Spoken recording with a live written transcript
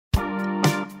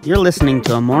You're listening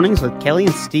to a Mornings with Kelly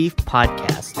and Steve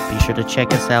podcast. Be sure to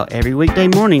check us out every weekday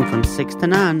morning from 6 to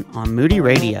 9 on Moody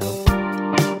Radio.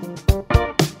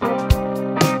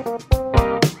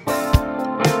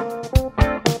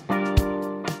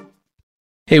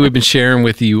 Hey, we've been sharing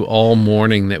with you all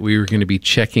morning that we were going to be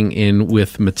checking in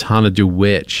with Mattanah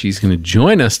Dewitt. She's going to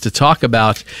join us to talk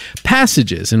about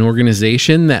Passages, an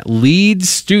organization that leads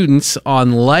students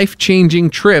on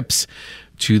life-changing trips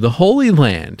to the Holy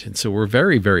Land. And so we're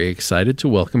very, very excited to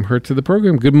welcome her to the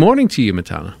program. Good morning to you,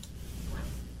 Mattanah.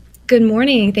 Good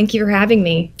morning. Thank you for having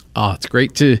me. Oh, it's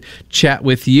great to chat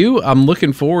with you. I'm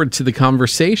looking forward to the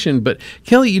conversation. But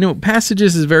Kelly,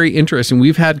 Passages is very interesting.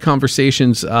 We've had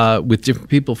conversations with different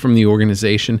people from the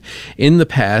organization in the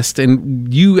past,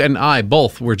 and you and I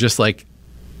both were just like,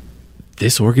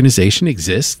 this organization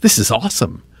exists? This is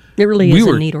awesome. It really is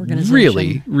a neat organization.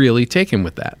 Really, really taken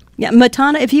with that. Yeah,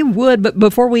 Mattanah, if you would, but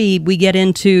before we get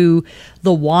into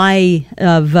the why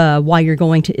of why you're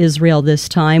going to Israel this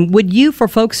time, would you, for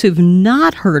folks who've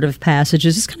not heard of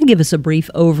Passages, just kind of give us a brief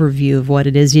overview of what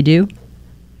it is you do?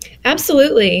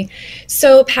 Absolutely.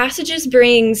 So Passages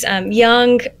brings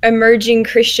young, emerging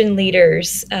Christian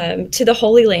leaders to the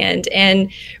Holy Land.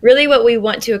 And really what we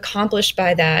want to accomplish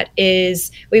by that is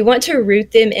we want to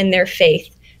root them in their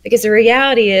faith. Because the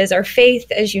reality is our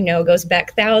faith, as you know, goes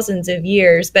back thousands of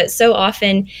years. But so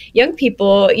often young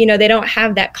people, they don't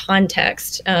have that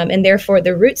context. And therefore,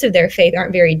 the roots of their faith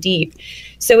aren't very deep.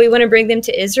 So we want to bring them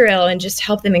to Israel and just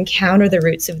help them encounter the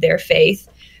roots of their faith.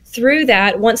 Through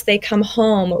that, once they come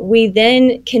home, we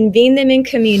then convene them in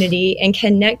community and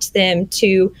connect them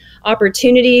to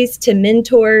opportunities, to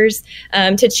mentors,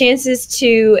 to chances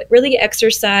to really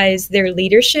exercise their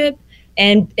leadership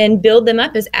and build them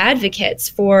up as advocates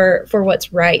for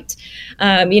what's right.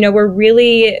 We're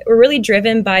really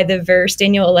driven by the verse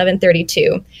Daniel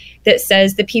 11:32 that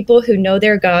says the people who know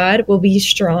their God will be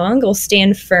strong, will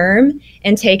stand firm,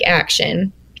 and take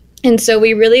action. And so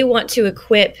we really want to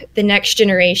equip the next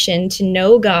generation to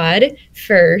know God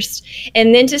first,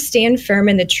 and then to stand firm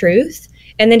in the truth,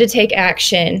 and then to take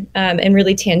action in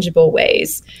really tangible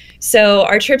ways. So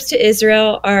our trips to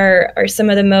Israel are some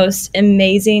of the most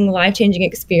amazing, life-changing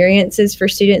experiences for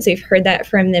students. We've heard that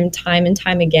from them time and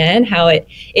time again, how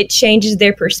it changes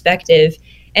their perspective.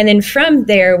 And then from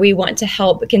there, we want to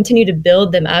help continue to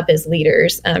build them up as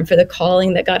leaders for the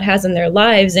calling that God has in their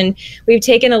lives. And we've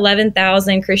taken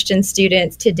 11,000 Christian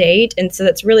students to date. And so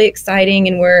that's really exciting.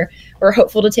 And we're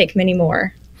hopeful to take many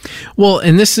more. Well,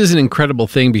 and this is an incredible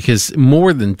thing because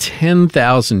more than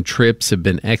 10,000 trips have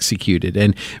been executed.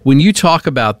 And when you talk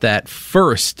about that,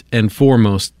 first and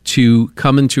foremost, to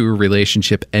come into a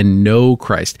relationship and know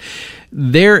Christ,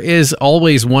 there is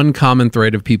always one common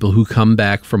thread of people who come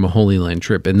back from a Holy Land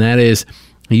trip, and that is,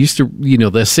 I used to,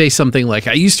 they'll say something like,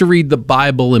 I used to read the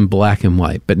Bible in black and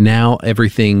white, but now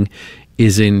everything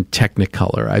is in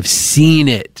Technicolor. I've seen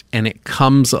it, and it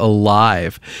comes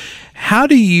alive. How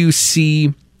do you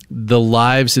see the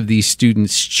lives of these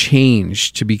students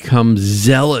change to become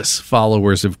zealous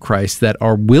followers of Christ that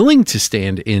are willing to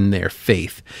stand in their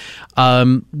faith?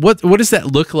 What does that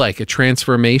look like, a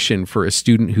transformation for a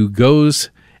student who goes,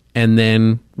 and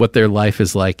then what their life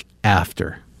is like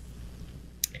after?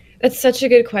 That's such a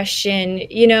good question.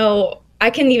 I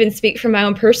can even speak from my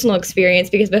own personal experience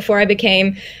because before I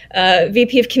became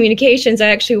VP of Communications,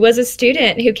 I actually was a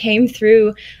student who came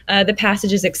through the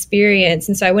Passages experience,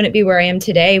 and so I wouldn't be where I am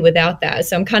today without that.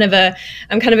 So I'm kind of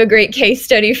a great case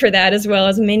study for that, as well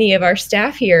as many of our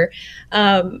staff here.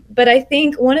 But I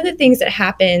think one of the things that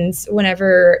happens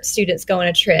whenever students go on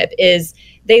a trip is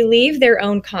they leave their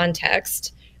own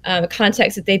context. A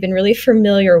context that they've been really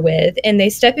familiar with, and they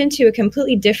step into a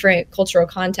completely different cultural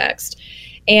context.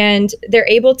 And they're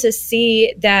able to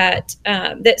see that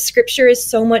that Scripture is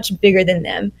so much bigger than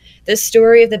them. The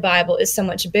story of the Bible is so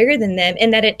much bigger than them,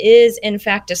 and that it is, in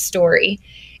fact, a story.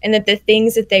 And that the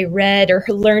things that they read or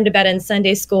learned about in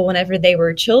Sunday school whenever they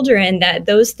were children, that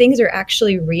those things are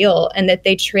actually real, and that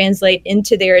they translate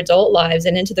into their adult lives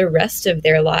and into the rest of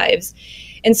their lives.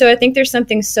 And so I think there's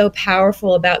something so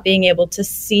powerful about being able to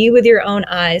see with your own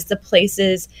eyes the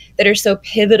places that are so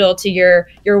pivotal to your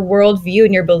worldview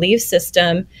and your belief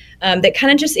system, that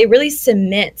kind of just, it really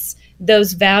cements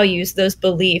those values, those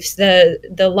beliefs,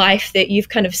 the life that you've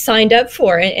kind of signed up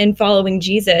for in following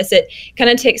Jesus. It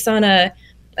kind of takes on a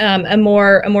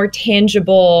more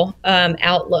tangible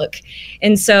outlook.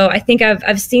 And so I think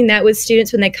I've seen that with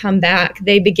students when they come back.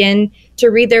 They begin to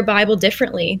read their Bible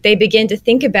differently. They begin to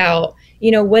think about,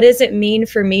 what does it mean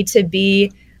for me to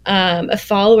be a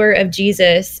follower of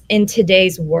Jesus in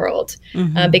today's world,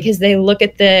 because they look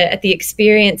at the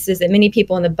experiences that many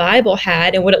people in the Bible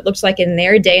had and what it looked like in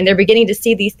their day, and they're beginning to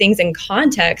see these things in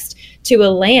context to a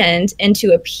land and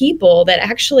to a people that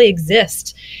actually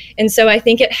exist. And so I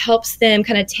think it helps them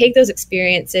kind of take those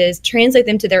experiences, translate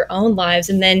them to their own lives,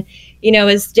 and then,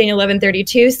 as Daniel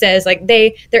 11:32 says, like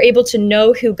they're able to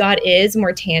know who God is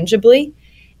more tangibly,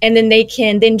 and then they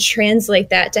can then translate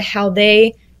that to how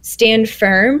they stand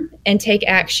firm and take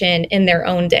action in their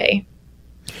own day.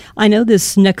 I know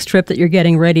this next trip that you're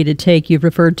getting ready to take, you've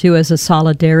referred to as a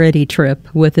solidarity trip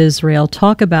with Israel.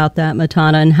 Talk about that,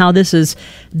 Mattanah, and how this is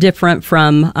different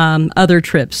from other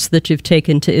trips that you've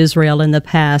taken to Israel in the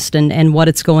past, and what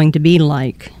it's going to be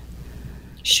like.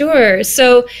 Sure.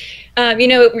 So,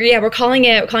 we're calling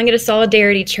it a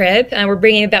solidarity trip. We're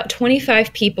bringing about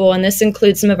 25 people, and this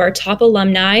includes some of our top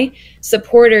alumni,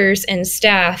 supporters, and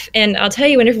staff. And I'll tell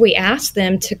you, whenever we asked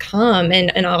them to come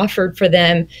and offered for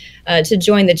them to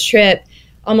join the trip,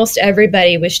 almost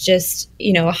everybody was just,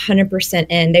 100%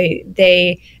 in.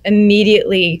 They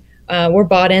immediately were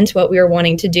bought into what we were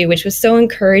wanting to do, which was so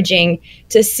encouraging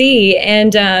to see.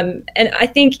 And I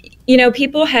think,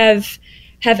 people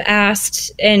have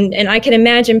asked, and I can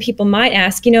imagine people might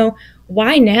ask,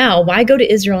 why now? Why go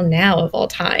to Israel now of all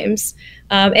times?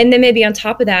 And then maybe on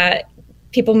top of that,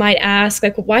 people might ask,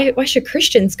 like, why should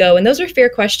Christians go? And those are fair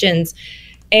questions.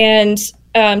 And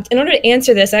in order to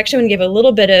answer this, I actually want to give a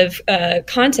little bit of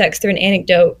context through an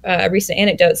anecdote, a recent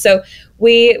anecdote. So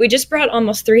we just brought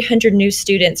almost 300 new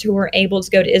students who were able to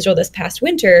go to Israel this past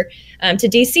winter to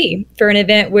DC for an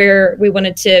event where we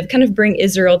wanted to kind of bring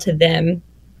Israel to them,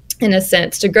 in a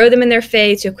sense, to grow them in their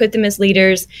faith, to equip them as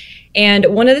leaders. And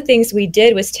one of the things we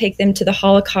did was take them to the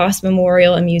Holocaust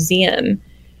Memorial and Museum.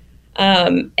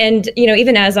 And,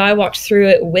 even as I walked through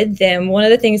it with them, one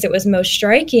of the things that was most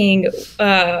striking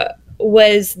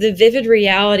was the vivid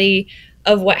reality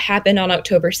of what happened on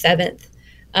October 7th.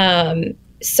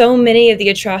 So many of the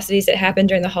atrocities that happened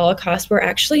during the Holocaust were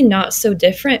actually not so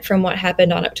different from what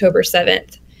happened on October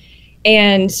 7th.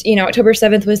 And, October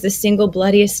 7th was the single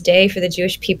bloodiest day for the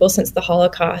Jewish people since the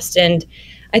Holocaust. And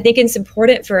I think it's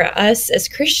important for us as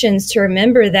Christians to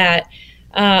remember that,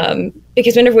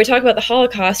 because whenever we talk about the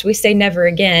Holocaust, we say never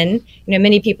again.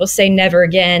 Many people say never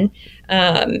again.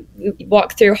 We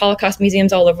walk through Holocaust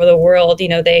museums all over the world.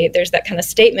 There's that kind of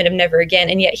statement of never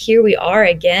again. And yet here we are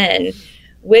again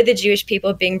with the Jewish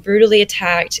people being brutally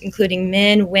attacked, including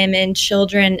men, women,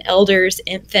 children, elders,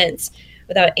 infants,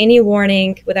 without any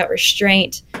warning, without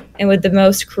restraint, and with the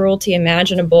most cruelty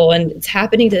imaginable. And it's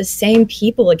happening to the same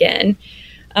people again.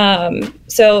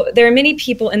 So there are many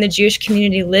people in the Jewish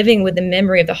community living with the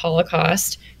memory of the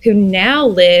Holocaust who now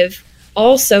live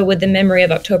also with the memory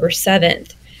of October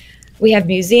 7th. We have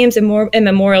museums and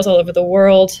memorials all over the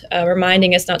world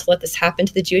reminding us not to let this happen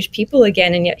to the Jewish people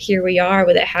again, and yet here we are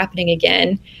with it happening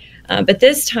again. But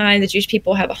this time, the Jewish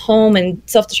people have a home and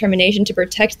self-determination to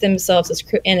protect themselves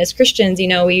as Christians.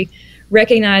 We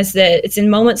recognize that it's in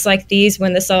moments like these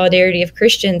when the solidarity of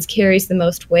Christians carries the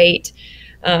most weight.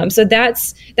 So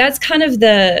that's kind of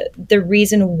the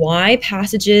reason why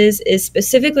Passages is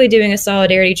specifically doing a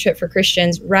solidarity trip for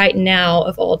Christians right now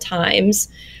of all times,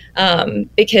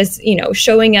 because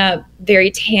showing up very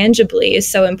tangibly is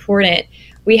so important.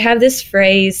 We have this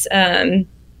phrase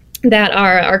that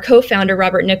our co-founder,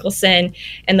 Robert Nicholson,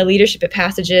 and the leadership at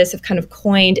Passages have kind of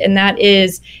coined, and that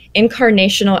is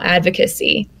incarnational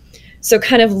advocacy. So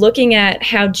kind of looking at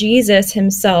how Jesus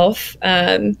himself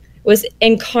was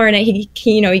incarnate. He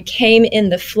came in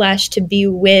the flesh to be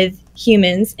with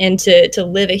humans and to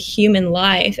live a human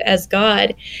life as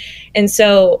God. And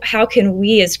so how can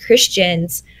we as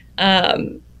Christians,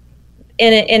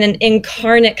 in an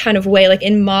incarnate kind of way, like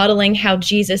in modeling how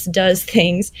Jesus does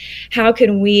things, how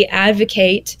can we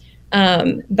advocate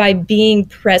by being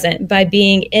present, by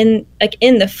being in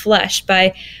the flesh,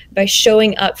 by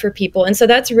showing up for people? And so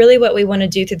that's really what we want to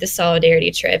do through the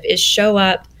solidarity trip, is show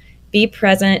up, be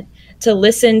present, to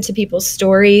listen to people's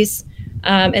stories,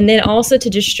 and then also to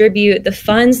distribute the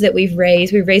funds that we've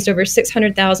raised. We've raised over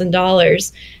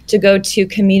 $600,000 to go to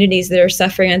communities that are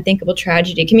suffering unthinkable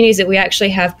tragedy, communities that we actually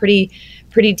have pretty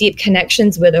deep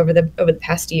connections with over the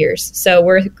past years. So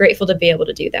we're grateful to be able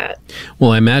to do that.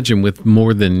 Well, I imagine with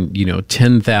more than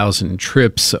 10,000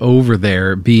 trips over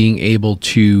there, being able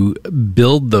to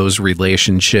build those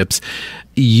relationships,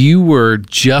 you were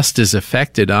just as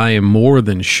affected, I am more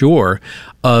than sure,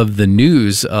 of the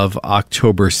news of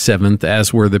October 7th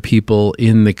as were the people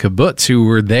in the kibbutz who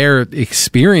were there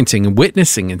experiencing and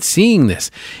witnessing and seeing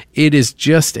this. It is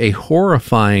just a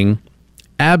horrifying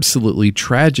absolutely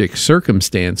tragic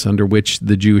circumstance under which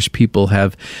the Jewish people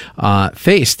have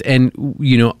faced. And,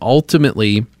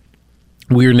 ultimately,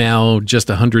 we're now just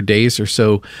 100 days or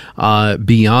so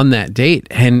beyond that date.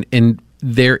 And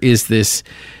there is this,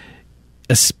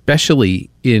 especially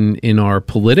in our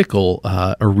political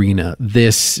arena,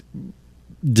 this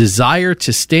desire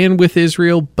to stand with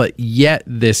Israel, but yet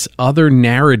this other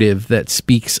narrative that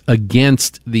speaks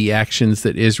against the actions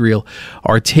that Israel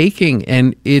are taking.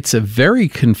 And it's a very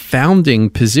confounding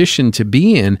position to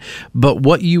be in. But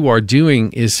what you are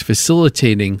doing is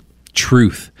facilitating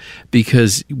truth,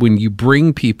 because when you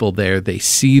bring people there, they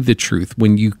see the truth.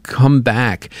 When you come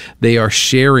back, they are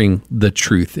sharing the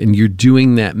truth, and you're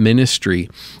doing that ministry.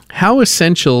 How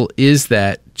essential is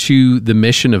that to the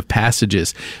mission of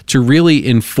Passages, to really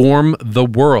inform the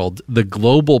world, the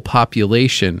global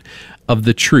population, of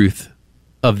the truth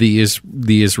of the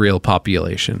Israel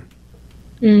population?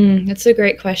 That's a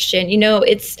great question.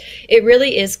 It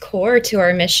really is core to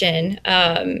our mission.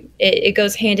 It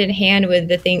goes hand in hand with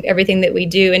everything that we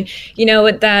do. And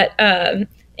with that,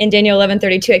 in Daniel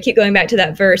 11:32, I keep going back to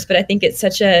that verse, but I think it's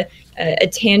such a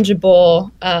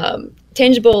tangible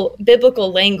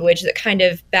biblical language that kind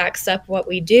of backs up what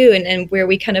we do, and where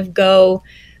we kind of go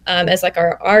as like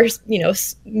our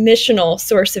missional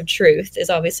source of truth is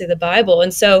obviously the Bible.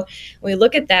 And so when we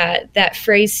look at that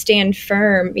phrase, stand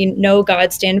firm, know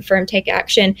God, stand firm, take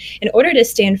action. In order to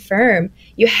stand firm,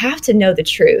 you have to know the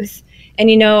truth. And,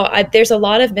 there's a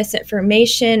lot of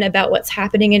misinformation about what's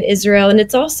happening in Israel. And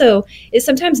it's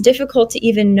sometimes difficult to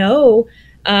even know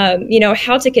how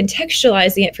to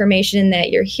contextualize the information that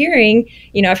you're hearing.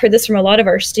 I've heard this from a lot of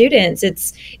our students.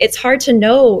 It's hard to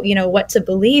know, what to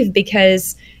believe,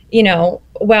 because,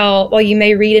 while you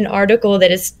may read an article that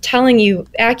is telling you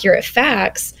accurate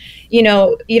facts,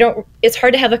 it's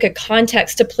hard to have like a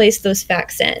context to place those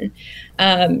facts in,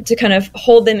 to kind of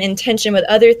hold them in tension with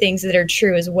other things that are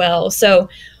true as well. So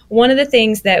one of the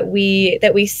things that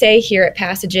we say here at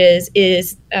Passages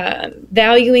is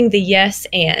valuing the yes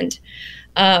and.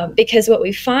 Because what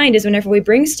we find is whenever we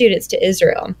bring students to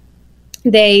Israel,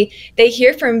 they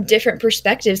hear from different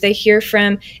perspectives. They hear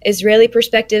from Israeli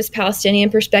perspectives,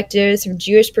 Palestinian perspectives, from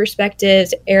Jewish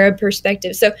perspectives, Arab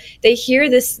perspectives. So they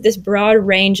hear this broad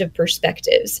range of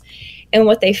perspectives. And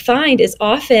what they find is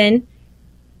often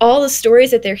all the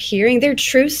stories that they're hearing, they're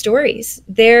true stories.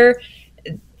 They're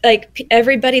like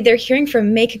everybody they're hearing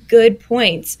from make good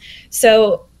points.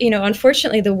 So,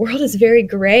 unfortunately, the world is very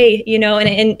gray,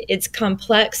 and it's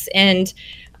complex. And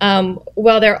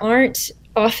while there aren't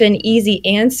often easy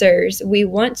answers, we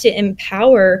want to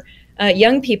empower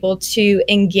young people to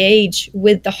engage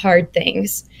with the hard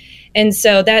things. And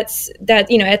so that's at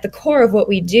the core of what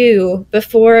we do.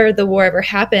 Before the war ever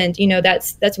happened,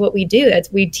 that's what we do.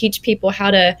 We teach people how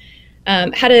to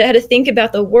think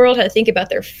about the world, how to think about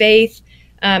their faith,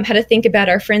 how to think about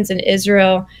our friends in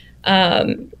Israel,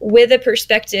 with a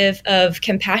perspective of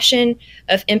compassion,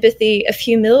 of empathy, of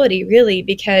humility, really,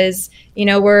 because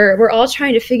we're all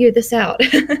trying to figure this out,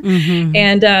 mm-hmm.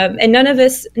 and none of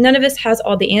us has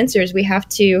all the answers. We have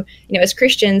to, as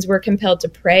Christians, we're compelled to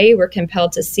pray, we're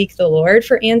compelled to seek the Lord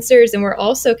for answers, and we're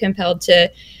also compelled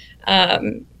to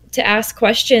ask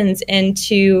questions and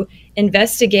to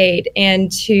investigate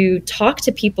and to talk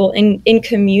to people in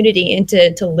community and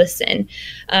to listen.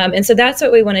 And so that's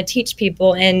what we want to teach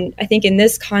people. And I think in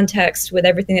this context, with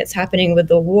everything that's happening with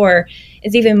the war,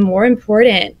 it's even more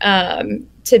important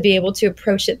to be able to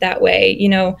approach it that way.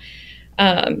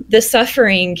 The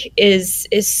suffering is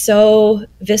so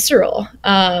visceral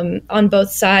on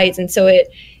both sides. And so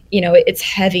it's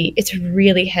heavy. It's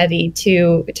really heavy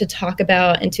to talk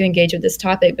about and to engage with this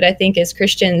topic. But I think as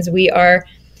Christians,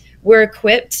 we're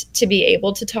equipped to be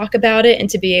able to talk about it and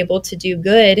to be able to do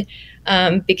good,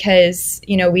 because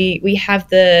we have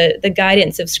the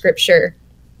guidance of Scripture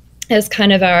as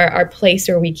kind of our place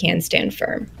where we can stand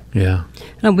firm. Yeah.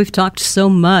 We've talked so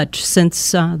much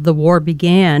since the war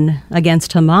began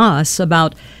against Hamas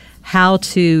about how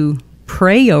to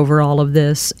pray over all of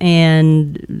this,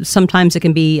 and sometimes it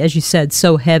can be, as you said,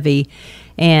 so heavy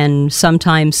and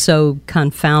sometimes so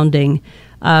confounding.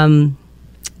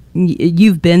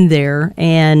 You've been there,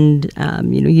 and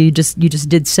you just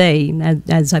did say,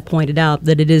 as I pointed out,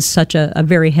 that it is such a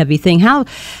very heavy thing.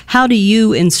 How do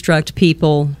you instruct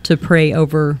people to pray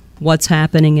over what's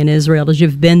happening in Israel, as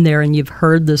you've been there and you've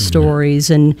heard the stories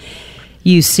and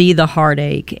you see the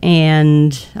heartache,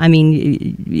 and I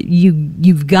mean,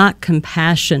 you've got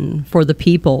compassion for the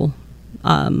people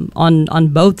on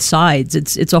both sides.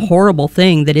 It's a horrible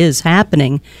thing that is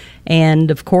happening, and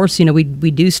of course,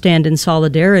 we do stand in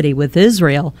solidarity with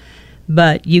Israel,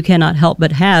 but you cannot help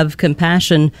but have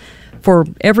compassion for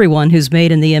everyone who's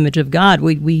made in the image of God.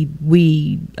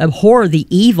 We abhor the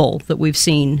evil that we've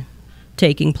seen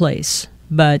taking place,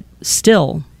 but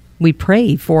still we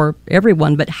pray for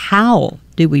everyone. But how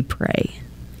do we pray?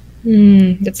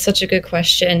 That's such a good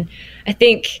question. I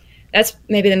think that's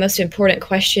maybe the most important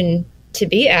question to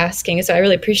be asking. So I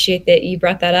really appreciate that you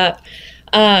brought that up.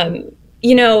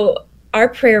 Our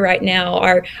prayer right now,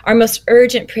 our most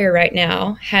urgent prayer right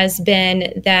now has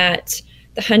been that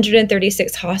the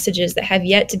 136 hostages that have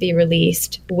yet to be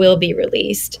released will be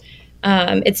released.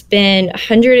 It's been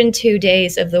 102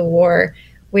 days of the war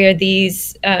where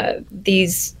these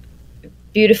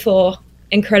beautiful,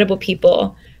 incredible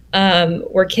people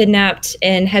were kidnapped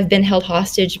and have been held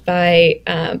hostage by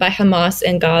Hamas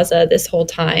in Gaza this whole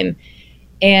time,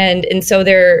 and so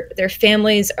their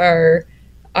families are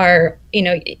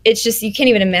it's just, you can't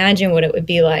even imagine what it would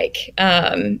be like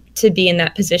to be in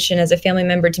that position as a family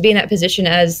member, to be in that position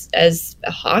as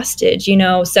a hostage.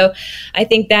 So I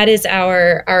think that is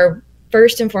our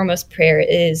first and foremost prayer,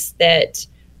 is that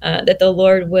the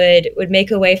Lord would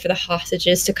make a way for the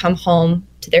hostages to come home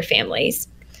to their families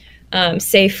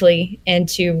safely and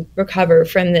to recover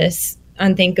from this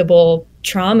unthinkable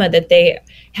trauma that they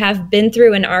have been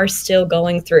through and are still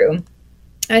going through.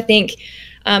 I think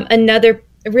another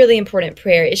really important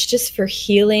prayer is just for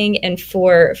healing and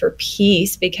for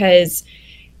peace, because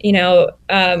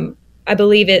I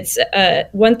believe it's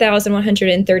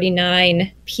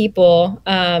 1,139 people,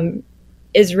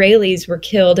 Israelis, were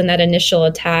killed in that initial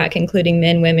attack, including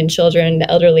men, women, children,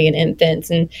 the elderly, and infants.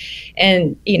 And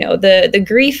the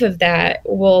grief of that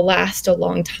will last a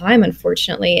long time,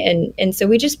 unfortunately. And so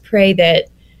we just pray that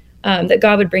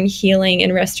God would bring healing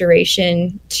and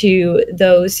restoration to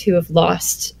those who have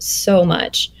lost so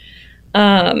much.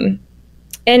 And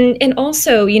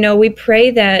also, we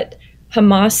pray that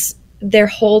Hamas, their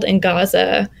hold in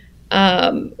Gaza,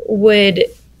 would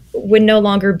no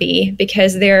longer be,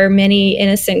 because there are many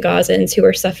innocent Gazans who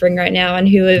are suffering right now and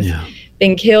who have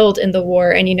been killed in the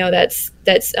war. And,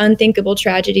 that's unthinkable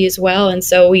tragedy as well. And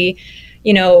so we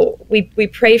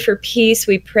pray for peace.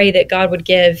 We pray that God would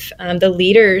give the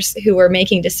leaders who are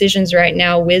making decisions right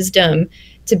now wisdom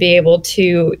to be able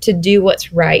to do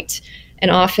what's right.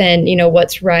 And often,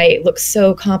 what's right looks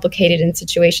so complicated in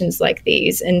situations like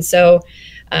these. And so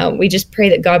we just pray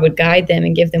that God would guide them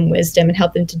and give them wisdom and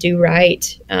help them to do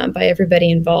right by everybody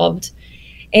involved.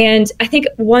 And I think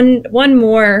one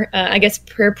more,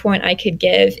 prayer point I could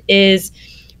give is,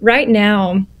 right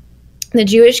now, the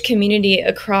Jewish community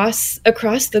across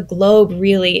the globe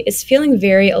really is feeling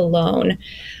very alone.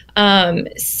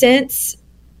 Since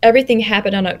everything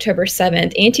happened on October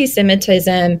 7th,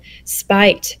 anti-Semitism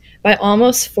spiked by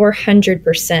almost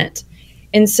 400%.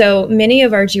 And so many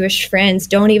of our Jewish friends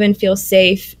don't even feel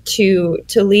safe to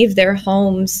leave their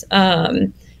homes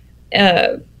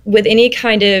with any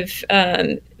kind of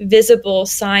visible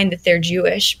sign that they're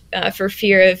Jewish, for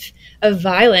fear of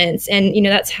violence. And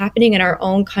that's happening in our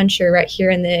own country right here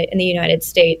in the United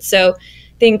States. So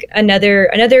I think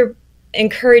another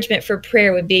encouragement for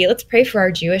prayer would be, let's pray for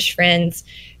our Jewish friends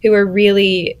who are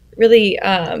really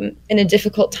in a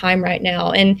difficult time right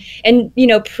now, and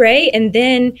pray, and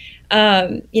then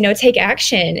take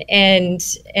action and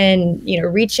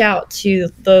reach out to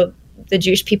the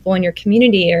Jewish people in your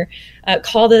community, or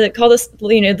call the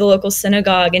local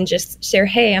synagogue and just share,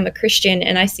 hey, I'm a Christian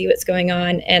and I see what's going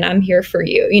on and I'm here for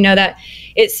you. That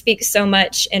it speaks so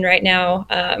much. And right now,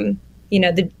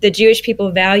 the Jewish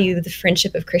people value the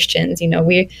friendship of Christians.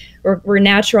 We're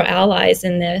natural allies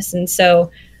in this. And so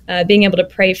being able to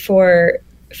pray for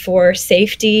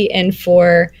safety and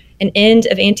for an end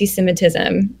of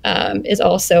anti-Semitism is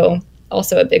also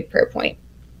a big prayer point.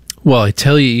 Well, I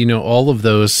tell you, all of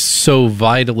those so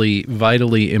vitally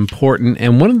important.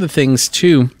 And one of the things,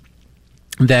 too,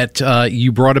 that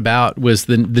you brought about was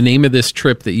the name of this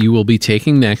trip that you will be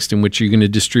taking next, in which you're going to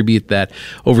distribute that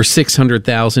over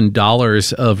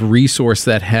 $600,000 of resource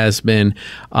that has been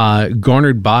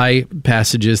garnered by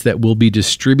Passages, that will be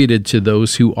distributed to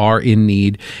those who are in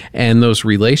need, and those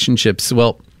relationships.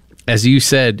 Well, as you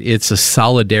said, it's a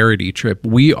solidarity trip.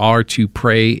 We are to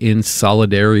pray in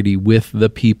solidarity with the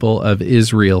people of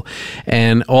Israel.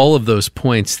 And all of those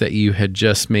points that you had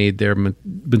just made there,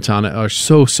 Mattanah, are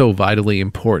so vitally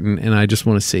important. And I just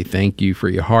want to say thank you for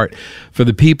your heart for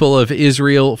the people of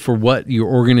Israel, for what your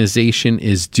organization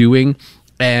is doing,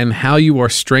 and how you are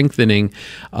strengthening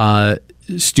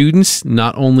students,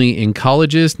 not only in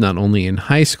colleges, not only in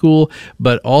high school,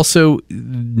 but also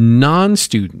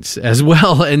non-students as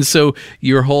well. And so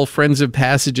your whole Friends of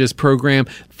Passages program,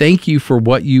 thank you for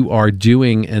what you are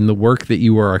doing and the work that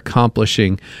you are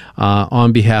accomplishing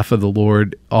on behalf of the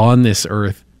Lord on this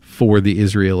earth for the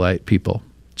Israelite people.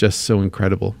 Just so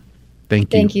incredible.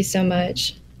 Thank you. Thank you so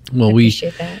much. Well, we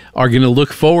are going to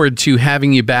look forward to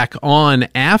having you back on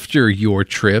after your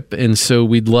trip. And so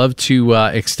we'd love to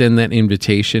extend that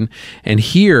invitation and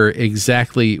hear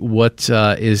exactly what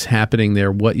is happening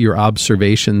there, what your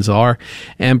observations are,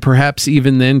 and perhaps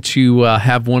even then to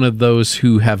have one of those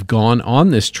who have gone on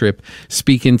this trip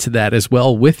speak into that as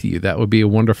well with you. That would be a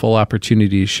wonderful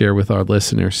opportunity to share with our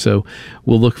listeners. So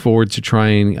we'll look forward to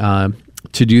trying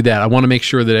to do that. I want to make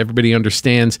sure that everybody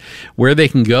understands where they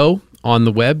can go on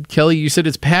the web. Kelly, you said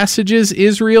it's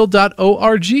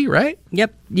passagesisrael.org, right?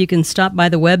 Yep. You can stop by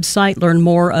the website, learn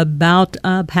more about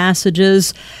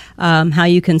Passages, how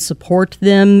you can support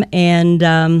them, and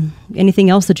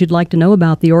anything else that you'd like to know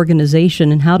about the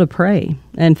organization and how to pray.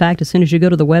 In fact, as soon as you go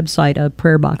to the website, a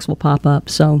prayer box will pop up,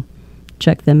 so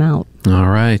check them out. All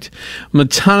right.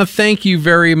 Mattanah, thank you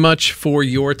very much for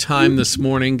your time this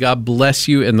morning. God bless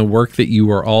you and the work that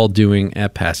you are all doing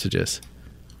at Passages.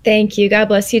 Thank you. God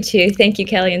bless you too. Thank you,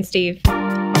 Kelly and Steve.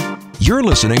 You're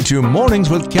listening to Mornings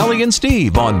with Kelly and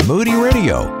Steve on Moody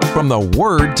Radio, from the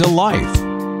Word to Life.